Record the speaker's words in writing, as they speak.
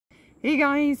Hey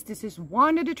guys, this is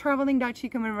Wanda the Traveling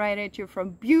Dutchie coming right at you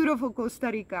from beautiful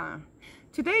Costa Rica.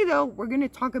 Today though, we're going to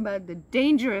talk about the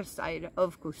dangerous side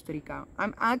of Costa Rica.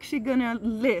 I'm actually going to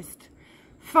list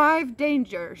 5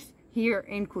 dangers here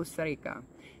in Costa Rica.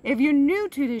 If you're new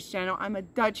to this channel, I'm a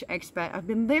Dutch expat. I've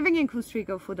been living in Costa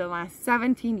Rica for the last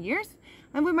 17 years.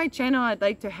 And with my channel, I'd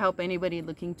like to help anybody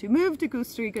looking to move to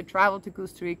Costa Rica, travel to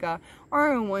Costa Rica,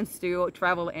 or who wants to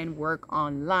travel and work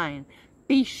online.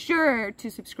 Be sure to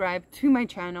subscribe to my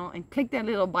channel and click that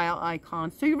little bell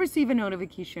icon so you receive a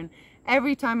notification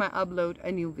every time I upload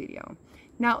a new video.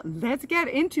 Now, let's get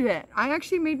into it. I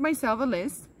actually made myself a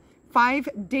list, 5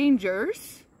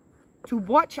 dangers to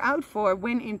watch out for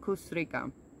when in Costa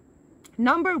Rica.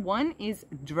 Number 1 is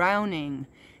drowning.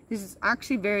 This is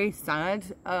actually very sad.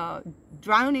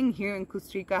 Drowning here in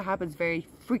Costa Rica happens very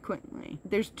frequently.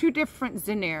 There's 2 different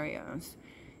scenarios.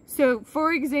 So,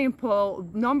 for example,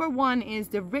 number 1 is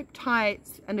the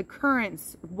riptides and the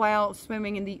currents while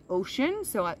swimming in the ocean,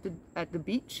 so at the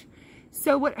beach.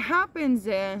 So what happens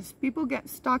is people get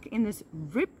stuck in this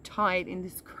riptide, in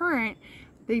this current.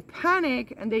 They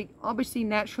panic and they obviously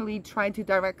naturally try to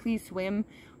directly swim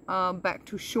back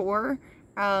to shore.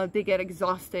 They get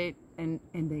exhausted and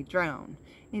they drown.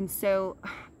 And so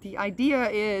the idea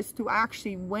is to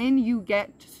actually, when you get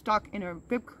stuck in a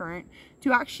rip current,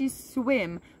 to actually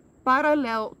swim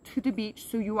parallel to the beach,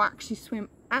 so you actually swim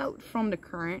out from the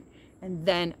current and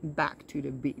then back to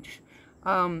the beach.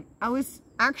 I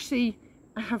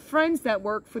have friends that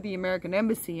work for the American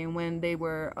Embassy, and when they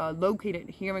were located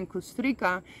here in Costa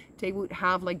Rica, they would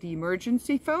have like the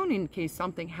emergency phone in case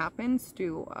something happens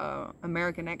to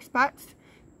American expats,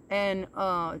 and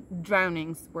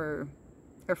drownings were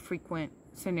a frequent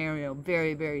scenario.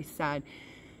 Very, very sad.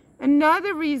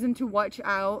 Another reason to watch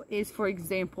out is, for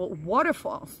example,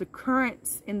 waterfalls, the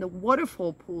currents in the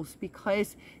waterfall pools,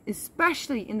 because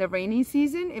especially in the rainy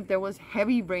season, if there was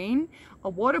heavy rain, a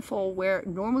waterfall where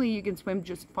normally you can swim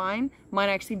just fine might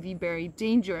actually be very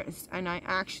dangerous. And I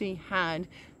actually had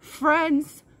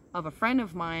friends of a friend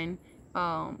of mine,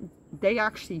 they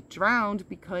actually drowned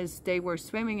because they were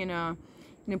swimming in a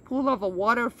pool of a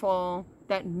waterfall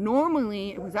that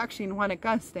normally, it was actually in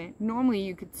Guanacaste, normally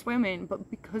you could swim in,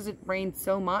 but because it rained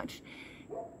so much,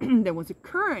 there was a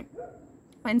current.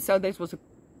 And so this was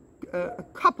a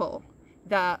couple,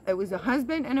 that it was a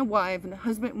husband and a wife, and the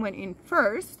husband went in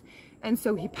first, and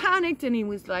so he panicked and he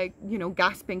was like, you know,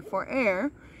 gasping for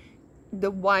air.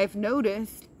 The wife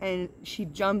noticed and she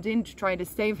jumped in to try to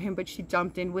save him, but she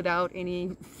jumped in without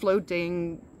any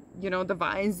floating, you know,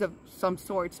 device of some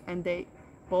sorts, and they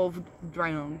both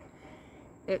drowned.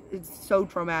 It's so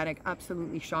traumatic,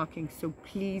 absolutely shocking. So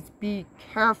please be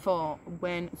careful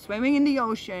when swimming in the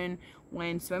ocean,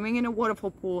 when swimming in a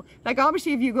waterfall pool. Like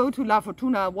obviously if you go to La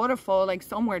Fortuna waterfall, like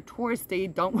somewhere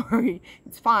touristy, don't worry,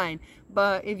 it's fine.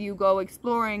 But if you go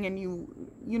exploring and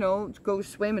you know, go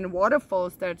swim in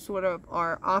waterfalls that sort of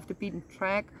are off the beaten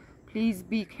track, please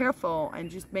be careful and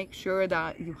just make sure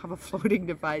that you have a floating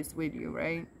device with you,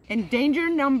 right? And danger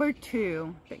number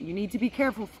 2 that you need to be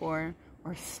careful for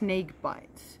are snake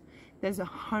bites. There's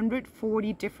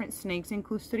 140 different snakes in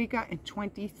Costa Rica, and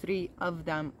 23 of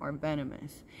them are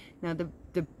venomous. Now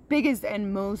the biggest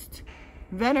and most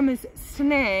venomous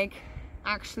snake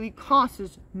actually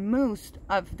causes most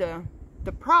of the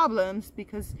problems,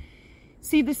 because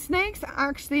see, the snakes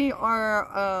actually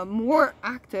are more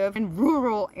active in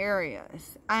rural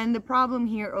areas. And the problem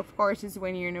here, of course, is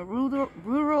when you're in a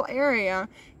rural area,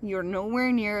 you're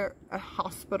nowhere near a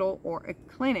hospital or a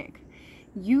clinic.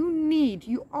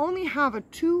 You only have a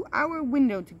 2-hour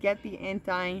window to get the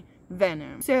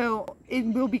anti-venom. So it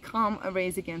will become a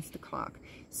race against the clock.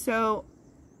 So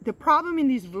the problem in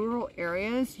these rural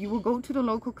areas, you will go to the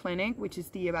local clinic, which is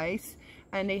the advice,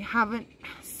 and they haven't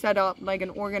set up like an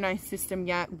organized system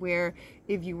yet where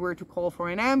if you were to call for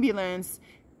an ambulance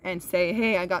and say,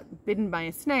 hey, I got bitten by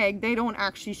a snake, they don't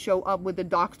actually show up with the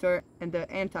doctor and the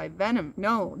anti-venom.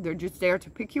 No, they're just there to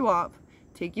pick you up,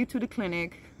 take you to the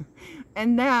clinic,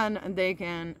 and then they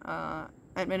can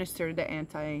administer the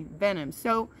anti-venom.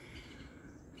 So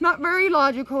not very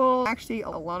logical. Actually, a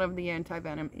lot of the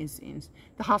anti-venom is in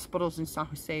the hospitals in San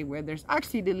Jose, where there's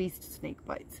actually the least snake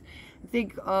bites. I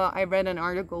think I read an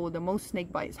article, the most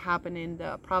snake bites happen in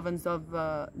the province of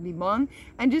Limon,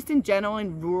 and just in general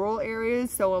in rural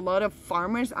areas. So a lot of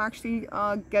farmers actually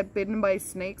get bitten by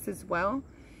snakes as well.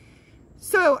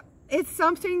 So it's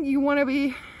something you want to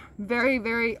be very,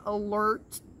 very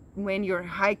alert when you're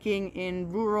hiking in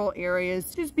rural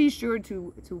areas. Just be sure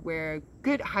to wear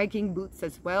good hiking boots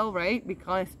as well, right?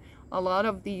 Because a lot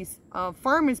of these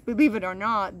farmers, believe it or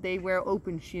not, they wear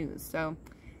open shoes. So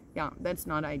yeah, that's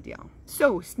not ideal.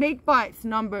 So snake bites,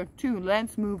 number 2.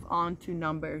 Let's move on to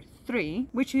number 3,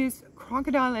 which is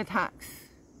crocodile attacks.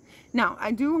 Now,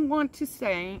 I do want to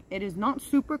say it is not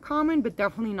super common, but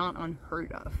definitely not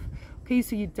unheard of. Okay,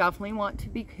 so you definitely want to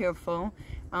be careful,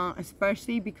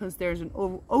 especially because there's an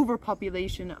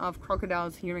overpopulation of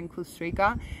crocodiles here in Costa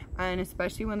Rica, and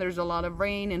especially when there's a lot of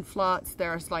rain and floods,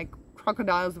 there's like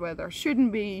crocodiles where there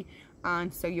shouldn't be,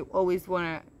 and so you always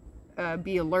want to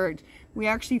be alert. We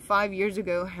actually 5 years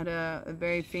ago had a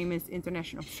very famous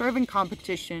international surfing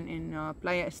competition in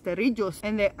Playa Esterillos,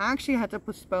 and they actually had to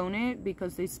postpone it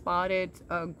because they spotted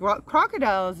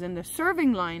crocodiles in the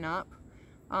surfing lineup.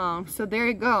 So there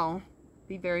you go.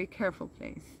 Be very careful,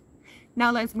 please.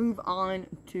 Now let's move on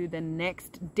to the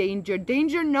next danger.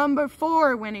 Danger number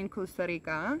 4 when in Costa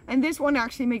Rica. And this one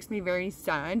actually makes me very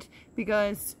sad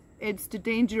because it's the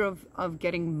danger of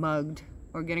getting mugged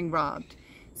or getting robbed.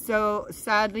 So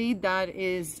sadly, that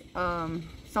is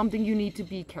something you need to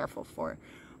be careful for.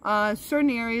 Certain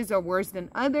areas are worse than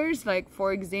others. Like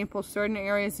for example, certain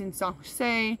areas in San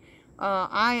Jose,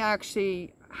 I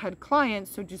actually had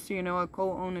clients, so just so you know, I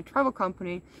co-own a travel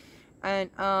company, and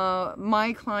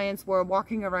my clients were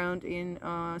walking around in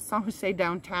San Jose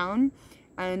downtown,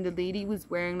 and the lady was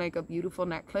wearing like a beautiful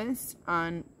necklace,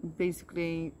 and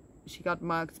basically she got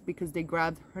mugged because they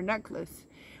grabbed her necklace.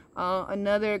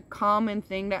 Another common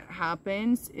thing that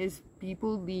happens is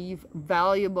people leave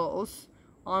valuables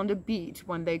on the beach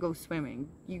when they go swimming.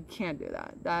 You can't do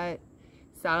that. That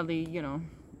sadly, you know,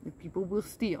 people will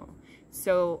steal.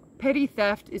 So petty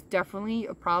theft is definitely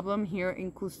a problem here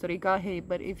in Costa Rica. Hey,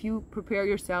 but if you prepare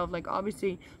yourself, like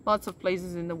obviously lots of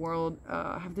places in the world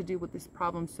have to deal with this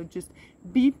problem, so just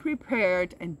be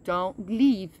prepared and don't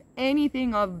leave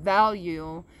anything of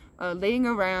value laying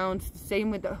around. Same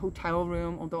with the hotel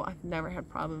room, although I've never had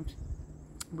problems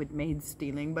with maids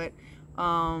stealing, but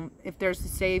if there's a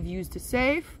safe, use the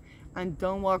safe, and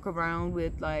don't walk around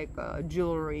with like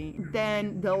jewelry.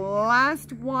 Then the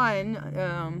last one,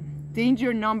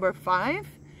 danger number 5,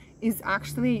 is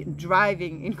actually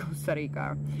driving in Costa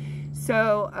Rica.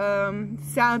 So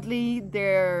sadly,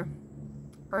 there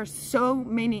are so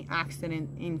many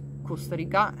accidents in Costa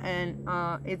Rica, and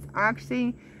it's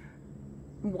actually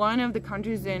one of the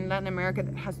countries in Latin America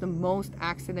that has the most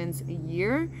accidents a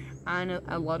year, and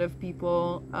a lot of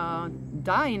people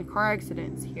die in car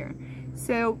accidents here.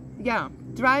 So yeah,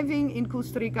 driving in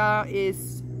Costa Rica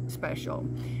is special.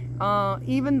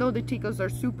 Even though the Ticos are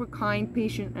super kind,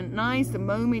 patient, and nice, the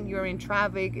moment you're in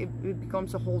traffic, it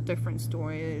becomes a whole different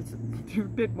story. It's a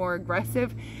bit more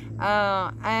aggressive,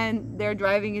 and their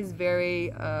driving is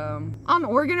very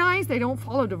unorganized. They don't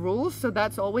follow the rules, so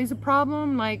that's always a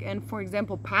problem. Like, and for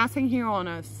example, passing here on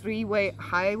a 3-way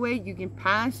highway, you can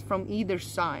pass from either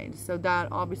side, so that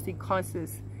obviously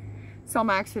causes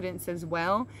some accidents as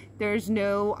well. There's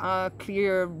no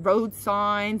clear road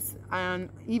signs, and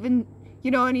even,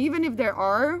 you know, and even if there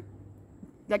are,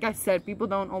 like I said, people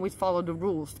don't always follow the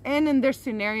rules. And in their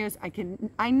scenarios,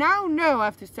 I now know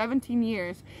after 17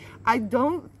 years, I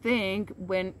don't think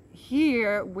when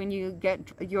you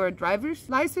get your driver's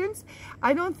license,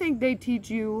 I don't think they teach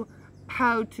you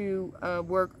how to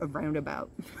work a roundabout.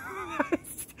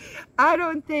 I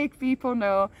don't think people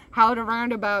know how the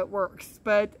roundabout works,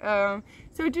 but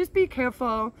so just be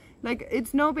careful. Like,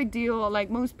 it's no big deal.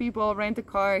 Like, most people rent a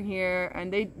car here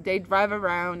and they drive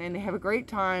around and they have a great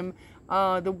time.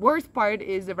 The worst part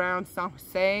is around San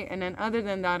Jose, and then other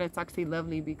than that, it's actually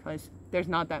lovely because there's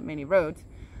not that many roads.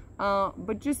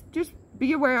 But just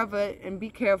be aware of it and be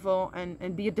careful,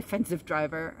 and be a defensive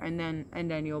driver, and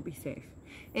then you'll be safe.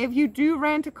 If you do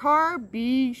rent a car,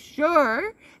 be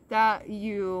sure that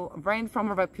you rent from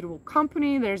a reputable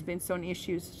company. There's been some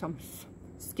issues, some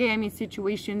scammy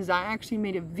situations. I actually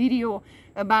made a video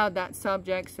about that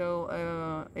subject,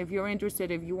 so if you're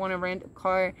interested, if you want to rent a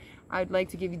car, I'd like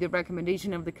to give you the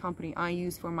recommendation of the company I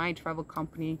use for my travel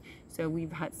company. So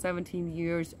we've had 17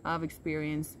 years of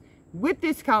experience with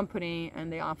this company,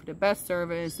 and they offer the best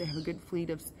service. They have a good fleet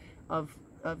of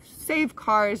safe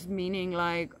cars, meaning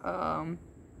like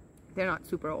they're not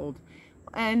super old.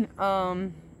 And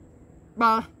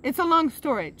well, it's a long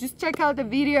story. Just check out the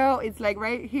video. It's like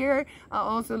right here. I'll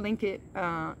also link it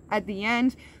at the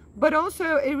end. But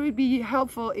also, it would be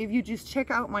helpful if you just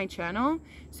check out my channel.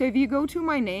 So if you go to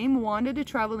my name, Wanda the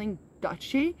Traveling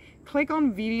Dutchie, click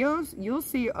on videos, you'll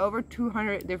see over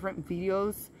 200 different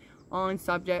videos on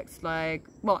subjects like,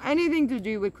 well, anything to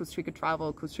do with Costa Rica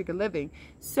travel, Costa Rica living.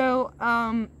 So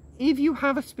if you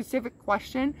have a specific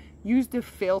question, use the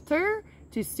filter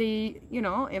to see, you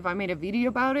know, if I made a video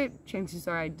about it. Chances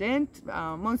are I didn't.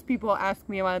 Most people ask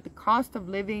me about the cost of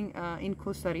living in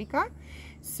Costa Rica.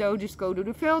 So just go to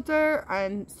the filter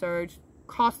and search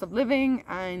cost of living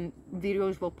and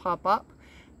videos will pop up.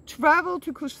 Travel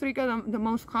to Costa Rica, the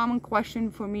most common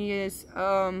question for me is,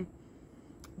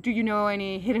 do you know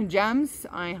any hidden gems?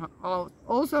 I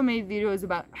also made videos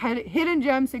about hidden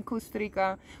gems in Costa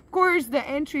Rica. Of course, the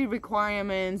entry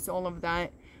requirements, all of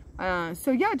that.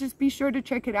 So yeah, just be sure to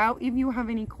check it out. If you have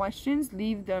any questions,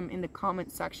 leave them in the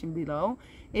comment section below.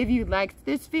 If you liked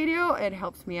this video, it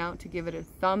helps me out to give it a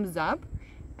thumbs up.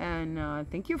 And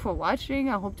thank you for watching.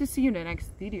 I hope to see you in the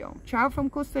next video. Ciao from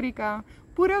Costa Rica.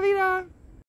 Pura vida!